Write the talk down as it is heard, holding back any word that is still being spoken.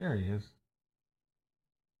There he is.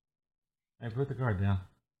 Hey, put the card down.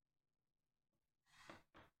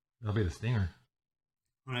 That'll be the stinger.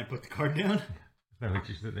 When I put the card down? No, like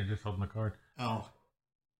you're sitting there just holding the card. Oh.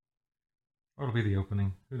 Or it'll be the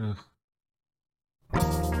opening. Who knows?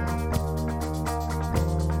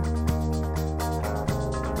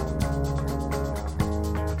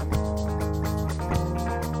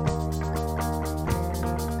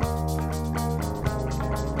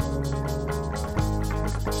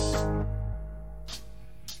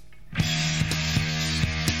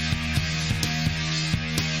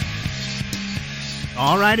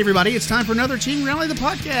 All right, everybody, it's time for another Team Rally the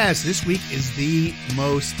podcast. This week is the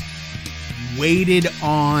most waited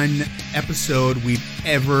on episode we've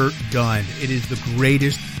ever done. It is the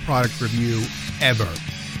greatest product review ever.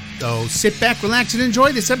 So sit back, relax, and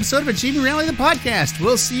enjoy this episode of Achieving Rally the podcast.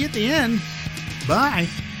 We'll see you at the end. Bye.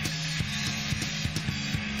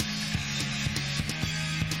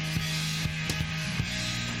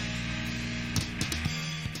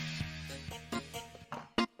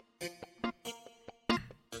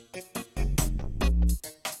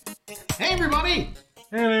 Hey, everybody.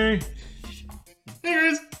 Hey, Larry. There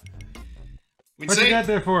it is. What you got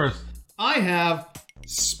there for us? I have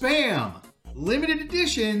Spam limited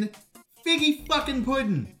edition figgy fucking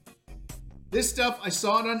pudding. This stuff I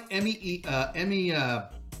saw it on Emmy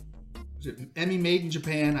Made in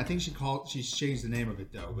Japan. I think she's changed the name of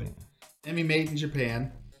it though, but Emmy Made in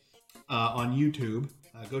Japan on YouTube.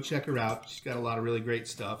 Go check her out. She's got a lot of really great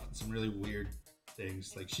stuff and some really weird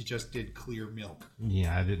things. Like she just did clear milk.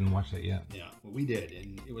 Yeah, I didn't watch that yet. Yeah, well, we did,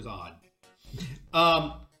 and it was odd.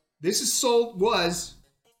 This is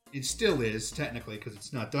it still is technically because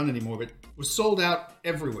it's not done anymore, but was sold out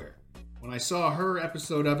everywhere. When I saw her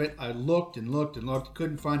episode of it, I looked and looked and looked,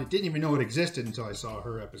 couldn't find it, didn't even know it existed until I saw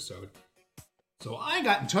her episode. So I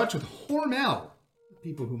got in touch with Hormel, the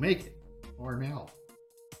people who make it. Hormel.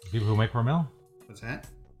 People who make Hormel? What's that?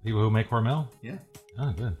 People who make Hormel? Yeah.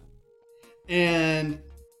 Oh, good. And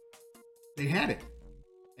they had it.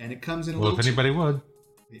 And it comes in a Well, little... if anybody would.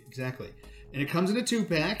 Exactly. And it comes in a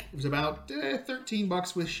 2-pack. It was about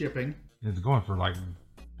 $13 with shipping. It's going for like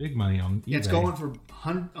big money on eBay. Yeah, it's going for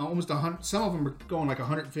almost 100. Some of them are going like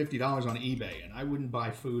 $150 on eBay, and I wouldn't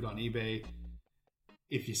buy food on eBay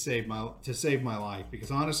if you save my life.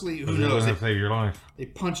 Because honestly, who knows? They save your life. They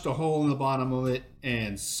punched a hole in the bottom of it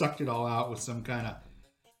and sucked it all out with some kind of,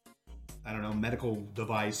 I don't know, medical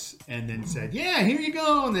device, and then said, "Yeah, here you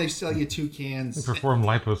go," and they sell you 2 cans. They perform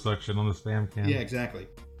liposuction on the Spam can. Yeah, exactly.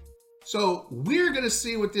 So we're going to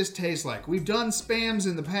see what this tastes like. We've done Spams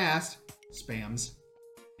in the past. Spams.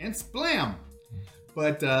 And Splam.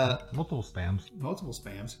 But, multiple Spams.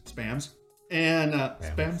 Spams. And,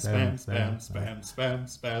 spam.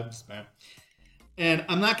 And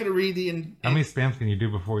I'm not going to read the... How many Spams can you do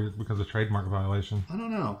because of trademark violation? I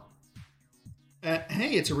don't know.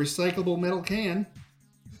 Hey, it's a recyclable metal can.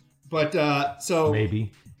 But, so...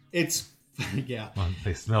 Maybe. It's... Yeah. Well, if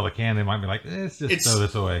they smell the can, they might be like, let's just throw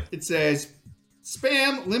this away. It says,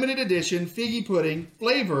 Spam limited edition figgy pudding,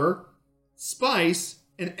 flavor, spice,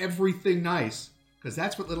 and everything nice. Because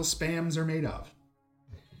that's what little Spams are made of.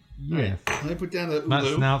 Yes. Right, let me put down the Not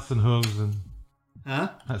Ulu. snouts and hooves and... Huh?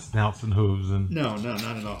 Not snouts and hooves and... No, not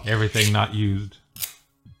at all. Everything not used.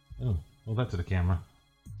 Oh, hold that to the camera.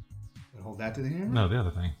 Hold that to the camera? No, the other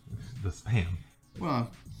thing. The Spam. Well,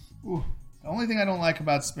 the only thing I don't like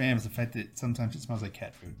about Spam is the fact that sometimes it smells like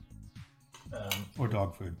cat food. Or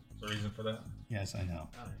dog food. Is there a reason for that? Yes, I know.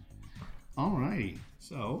 Alrighty.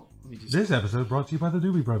 So, let me just... This episode brought to you by the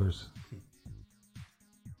Doobie Brothers. You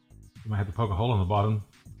might have to poke a hole in the bottom.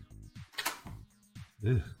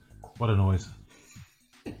 Ew, what a noise.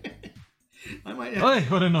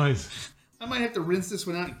 What a noise. I might have to rinse this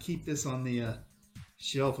one out and keep this on the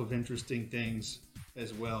shelf of interesting things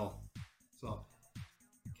as well. So,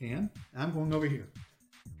 I'm going over here.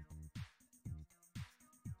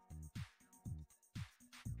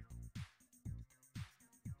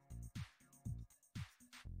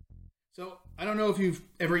 So, I don't know if you've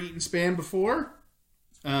ever eaten Spam before,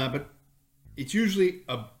 but it's usually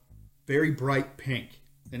a very bright pink.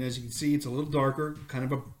 And as you can see, it's a little darker, kind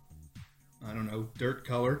of a, I don't know, dirt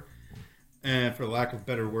color, for lack of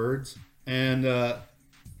better words. And,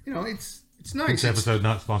 it's nice. This episode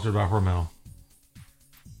not sponsored by Hormel.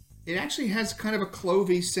 It actually has kind of a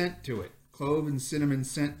clovey scent to it. Clove and cinnamon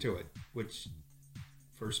scent to it, which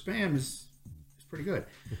for Spam is pretty good.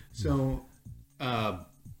 So I'm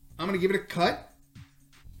going to give it a cut,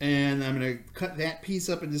 and I'm going to cut that piece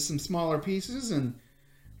up into some smaller pieces, and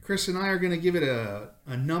Chris and I are going to give it a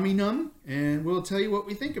nummy num, and we'll tell you what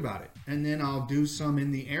we think about it. And then I'll do some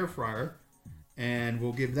in the air fryer and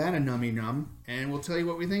we'll give that a nummy num, and we'll tell you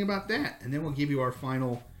what we think about that, and then we'll give you our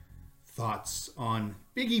final thoughts on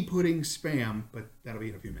Figgy Pudding Spam, but that'll be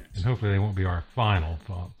in a few minutes. And hopefully they won't be our final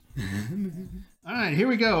thought. All right, here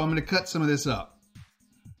we go. I'm going to cut some of this up.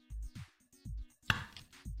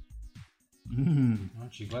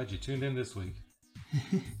 Aren't you glad you tuned in this week?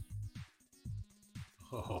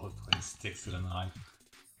 Oh, the way it sticks to the knife.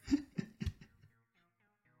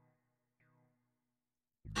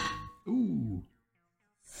 Ooh.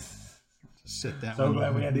 Set that So one.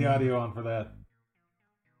 glad we had the audio on for that.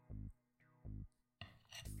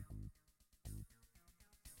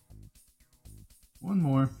 One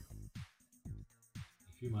more.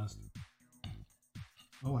 If you must.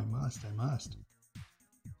 Oh, I must.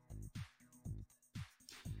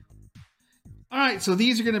 All right, so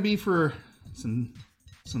these are going to be for some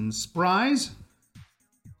spries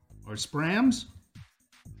or sprams,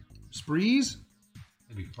 sprees,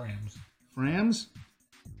 Maybe frams. frams.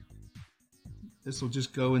 This will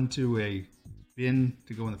just go into a bin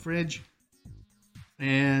to go in the fridge.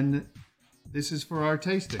 And this is for our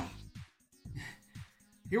tasting.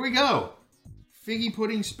 Here we go. Figgy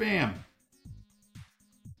Pudding Spam.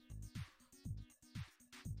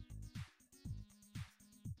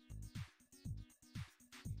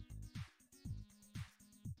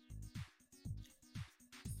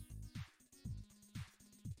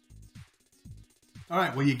 All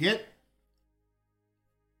right, well, you get,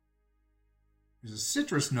 there's a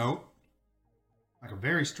citrus note, like a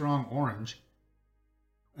very strong orange.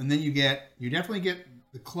 And then you definitely get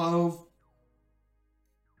the clove,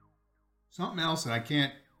 something else that I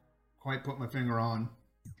can't quite put my finger on.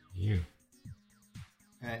 You.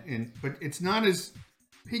 But it's not as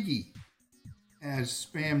piggy as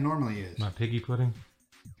Spam normally is. Not piggy pudding?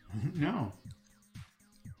 No.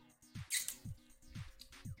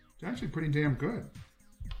 It's actually pretty damn good.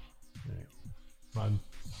 Right.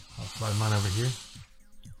 I'll slide mine over here.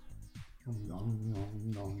 Nom, nom,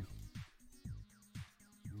 nom.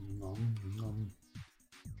 Nom, nom.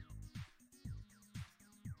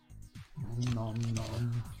 Nom, nom,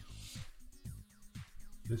 nom.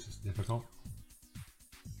 This is difficult.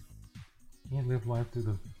 Can't live life through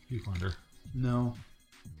the viewfinder. No.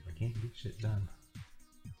 I can't get shit done.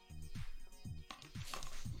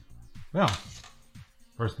 Well,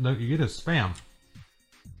 first note you get is Spam.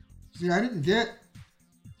 See, I didn't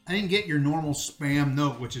get your normal Spam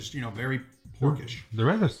note, which is, very porkish. The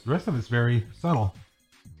rest of it's very subtle.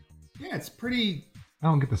 Yeah, it's pretty. I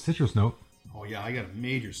don't get the citrus note. Oh yeah, I got a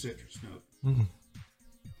major citrus note. Mm-mm.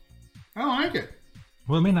 I like it.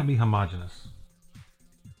 Well, it may not be homogeneous.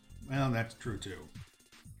 Well, that's true too.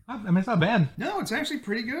 I mean, it's not bad. No, it's actually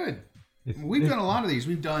pretty good. It's- We've done a lot of these.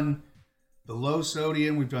 We've done the low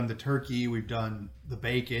sodium, we've done the turkey, we've done the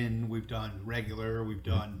bacon, we've done regular, we've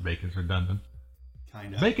done Bacon's redundant.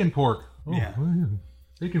 kind of. Bacon pork. Oh, Yeah.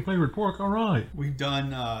 Bacon flavored pork. All right. We've done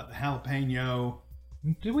the jalapeno.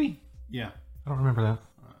 Did we? Yeah. I don't remember that.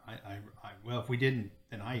 Well, if we didn't,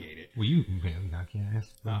 then I ate it. Well, you. Man, I can't ask.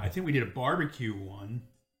 I think we did a barbecue one.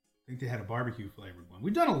 I think they had a barbecue flavored one.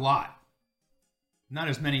 We've done a lot. Not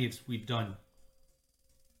as many as we've done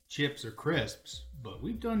chips or crisps, but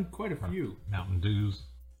we've done quite a few. Mountain Dews.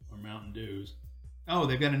 Or Mountain Dews. Oh,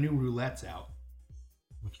 they've got a new roulettes out.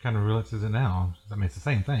 Which kind of roulettes is it now? I mean, it's the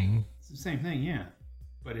same thing. It's the same thing, yeah.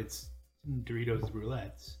 But it's Doritos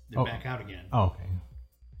roulettes. They're back out again. Oh, okay.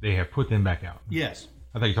 They have put them back out. Yes.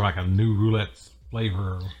 I thought you were talking like a new roulettes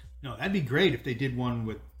flavor. No, that'd be great if they did one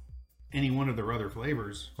with any one of their other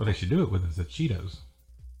flavors. What they should do it with is the Cheetos.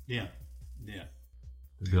 Yeah. Yeah.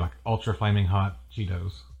 It'd be like ultra flaming hot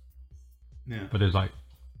Cheetos. Yeah. But there's like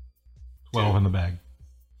 12 in the bag.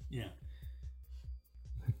 Yeah.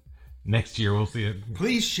 Next year we'll see it.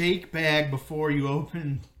 Please shake bag before you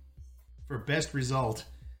open for best result.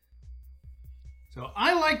 So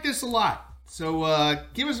I like this a lot. So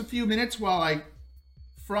give us a few minutes while I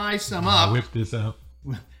fry some up. Whip this up.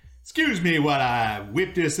 Excuse me while I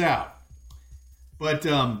whip this out. But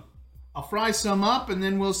I'll fry some up and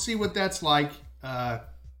then we'll see what that's like. I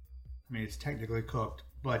mean, it's technically cooked,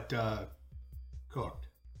 but cooked.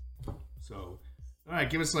 So, all right,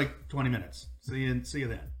 give us like 20 minutes. See you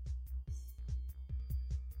then.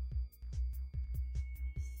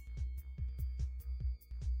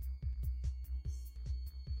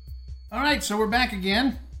 All right, so we're back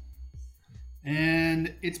again,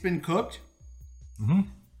 and it's been cooked. Mm-hmm.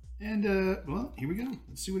 And well, here we go.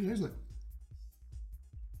 Let's see what it tastes like.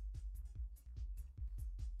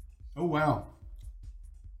 Oh wow!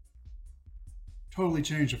 Totally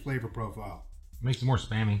changed the flavor profile. Makes it more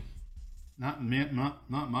spammy. Not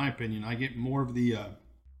my opinion. I get more of the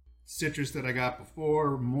citrus that I got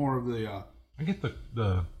before, more of the I get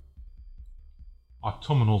the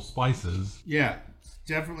autumnal spices, Yeah, it's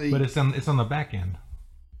definitely. but it's on the back end.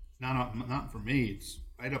 Not for me. It's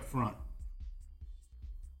right up front.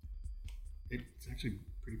 It's actually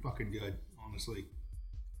pretty fucking good, honestly.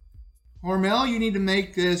 Hormel, you need to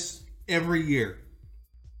make this every year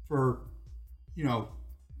for,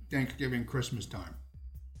 Thanksgiving, Christmas time.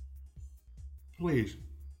 Please.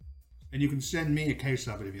 And you can send me a case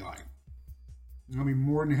of it if you like. I'll be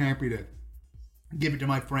more than happy to give it to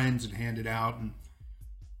my friends and hand it out and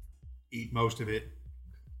eat most of it.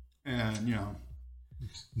 And,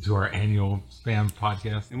 To our annual spam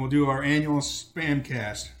podcast. and we'll do our annual spam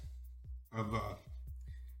cast of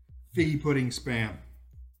figgy pudding spam.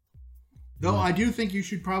 Though I do think you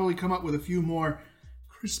should probably come up with a few more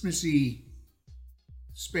Christmassy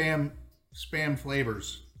spam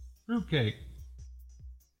flavors. Fruitcake.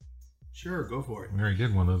 Sure, go for it. We already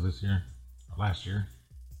did one of those this year. Or last year.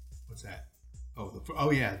 What's that?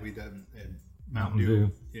 Oh yeah, we done Mountain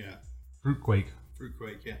Dew. Yeah, Fruitquake.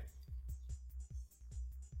 Fruitquake. Yeah,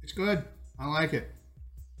 it's good. I like it.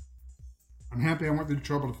 I'm happy I went through the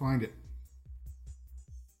trouble to find it.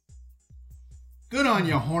 Good on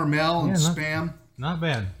you, Hormel and Spam. Not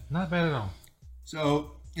bad. Not bad at all.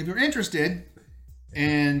 So, if you're interested,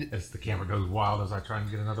 and As the camera goes wild as I try and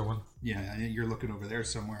get another one. yeah, you're looking over there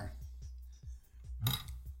somewhere.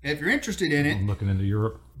 If you're interested in it, I'm looking into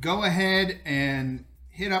Europe. go ahead and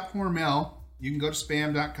hit up Hormel. You can go to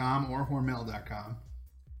spam.com or hormel.com.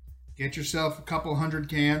 Get yourself a couple hundred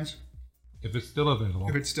cans If it's still available.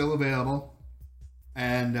 if it's still available,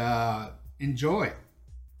 and enjoy.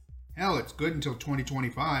 Hell, it's good until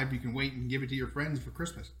 2025. You can wait and give it to your friends for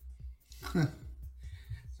Christmas.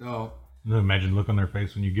 So, Imagine the look on their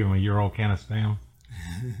face when you give them a year-old can of Spam.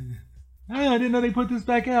 Hey, I didn't know they put this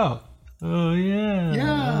back out. Oh, yeah.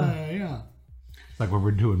 yeah. It's like when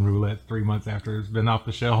we're doing roulette 3 months after it's been off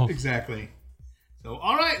the shelf. Exactly. So,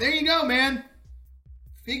 all right, there you go, man.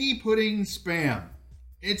 Figgy pudding spam.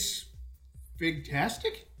 It's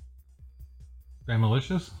fig-tastic?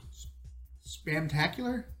 Spamalicious?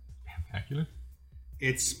 Spamtacular? Spectacular?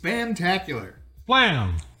 It's spamtacular.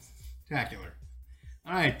 Splam! Tacular.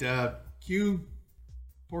 All right, cue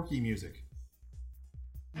Porky music.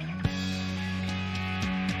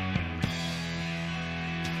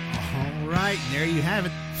 All right, there you have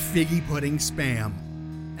it. Figgy pudding spam.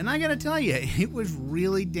 And I gotta tell you, it was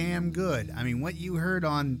really damn good. I mean, what you heard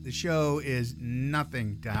on the show is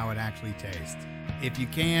nothing to how it actually tastes. If you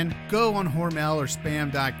can, go on Hormel or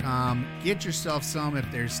Spam.com, get yourself some if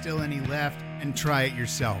there's still any left, and try it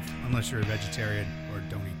yourself, unless you're a vegetarian or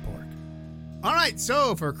don't eat pork. All right,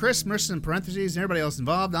 so for Chris, Mercer, in parentheses, and everybody else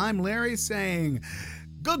involved, I'm Larry saying,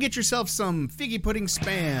 go get yourself some figgy pudding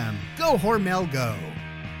spam. Go Hormel, go.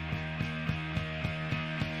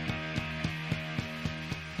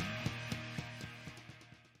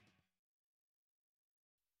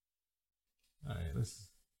 Alright, let's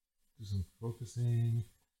do some focusing.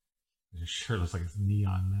 It sure looks like it's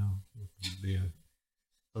neon now with the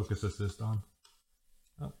focus assist on.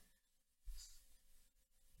 Oh.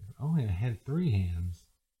 If only I had 3 hands.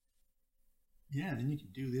 Yeah, then you can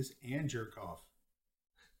do this and jerk off.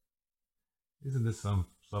 Isn't this some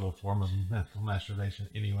subtle form of mental masturbation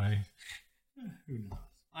anyway? Who knows?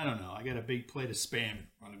 I don't know. I got a big plate of spam in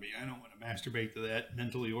front of me. I don't want to masturbate to that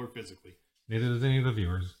mentally or physically. Neither does any of the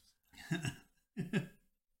viewers.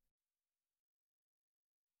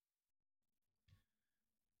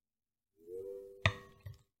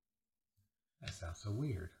 That sounds so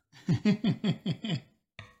weird.